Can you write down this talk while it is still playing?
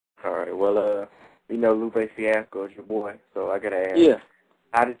Okay, well, you know Lupe Fiasco is your boy, so I gotta ask. Yeah.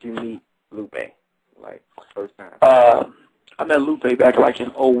 How did you meet Lupe? Like, first time? I met Lupe back like in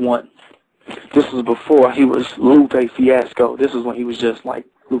 '01. This was before he was Lupe Fiasco. This is when he was just like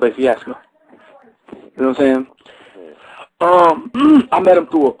Lupe Fiasco. You know what I'm saying? I met him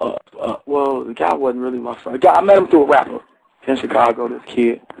through well, the guy wasn't really my friend. I met him through a rapper in Chicago, this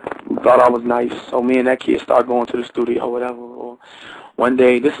kid who thought I was nice. So me and that kid started going to the studio or whatever. Or one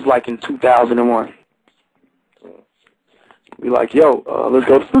day, this is like in 2001. We like, yo, let's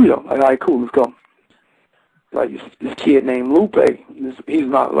go to the studio. Like, all right, cool, let's go. Like, this kid named Lupe, he's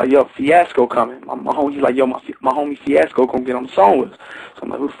not, like, yo, Fiasco coming. My homie, he's like, yo, my homie Fiasco gonna get on the song with us. So I'm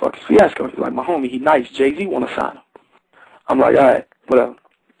like, who the fuck is Fiasco? He's like, my homie, he nice. Jay-Z wanna sign him. I'm like, all right, whatever.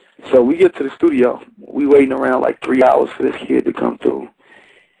 So we get to the studio. We waiting around like 3 hours for this kid to come through.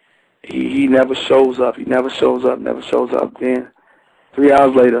 He never shows up. He never shows up. Then 3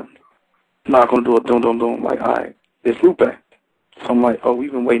 hours later, knock on the door, doom. Like, all right, it's Lupe. So I'm like, oh,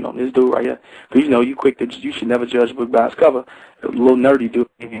 we've been waiting on this dude right here. Because, you know, you should never judge a book by its cover. A little nerdy dude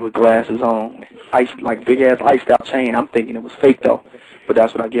with glasses on, like big-ass iced-out chain. I'm thinking it was fake, though. But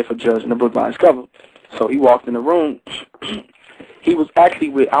that's what I get for judging the book by its cover. So he walked in the room. He was actually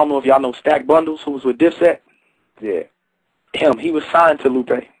with, I don't know if y'all know Stack Bundles, who was with Dipset. Yeah. Him. He was signed to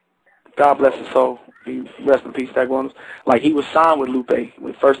Lupe. God bless his soul. Rest in peace, Stack Bundles. Like, he was signed with Lupe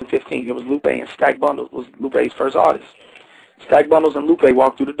with First and 15. It was Lupe, and Stack Bundles was Lupe's first artist. Stack Bundles and Lupe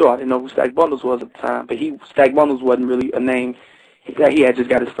walked through the door. I didn't know who Stack Bundles was at the time, but Stack Bundles wasn't really a name. He had just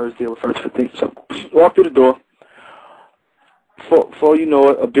got his first deal with First 15. So, walked through the door. Before you know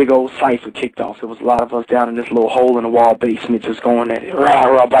it, a big old cipher kicked off. There was a lot of us down in this little hole-in-the-wall basement just going at it,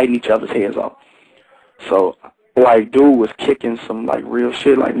 rah, biting each other's heads off. So, like, dude was kicking some, like, real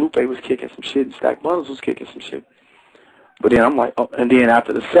shit. Like, Lupe was kicking some shit, and Stack Bundles was kicking some shit. But then I'm like, oh, and then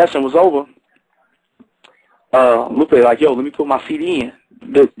after the session was over, Lupe like, yo, let me put my CD in.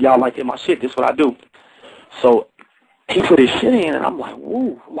 Y'all like my shit. This is what I do. So he put his shit in, and I'm like,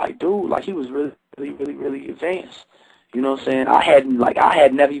 woo, like, dude, like, he was really advanced. You know what I'm saying? I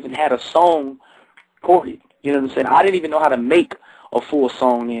had never even had a song recorded. You know what I'm saying? I didn't even know how to make a full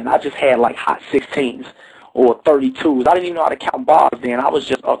song then. I just had, like, hot 16s or 32s. I didn't even know how to count bars then. I was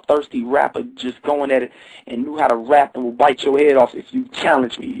just a thirsty rapper just going at it and knew how to rap and will bite your head off if you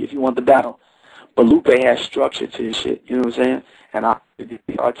challenge me, if you want the battle. But Lupe has structure to his shit, you know what I'm saying? And I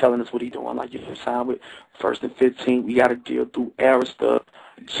are telling us what he doing. Like, you can sign with First and 15. We got to deal through era stuff.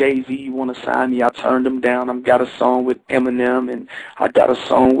 Jay-Z, you want to sign me? I turned him down. I got a song with Eminem, and I got a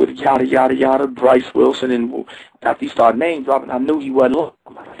song with yada, yada, yada, Bryce Wilson. And after he started name dropping, I knew he wasn't look.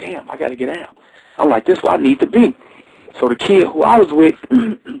 I'm like, damn, I got to get out. I'm like, this is where I need to be. So the kid who I was with,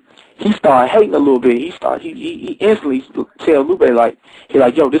 he started hating a little bit. He instantly tell Lupe, like, he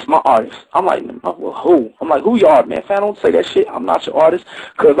like, yo, this is my artist. I'm like, well, who? I'm like, who you are, man? Fam, don't say that shit. I'm not your artist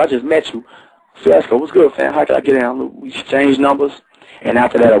because I just met you. Fiasco, what's good, fam? How can I get down? We exchanged numbers. And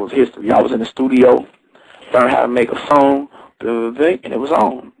after that, it was history. I was in the studio, learned how to make a song, and it was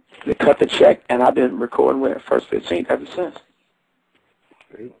on. They cut the check, and I've been recording with First 15 ever since.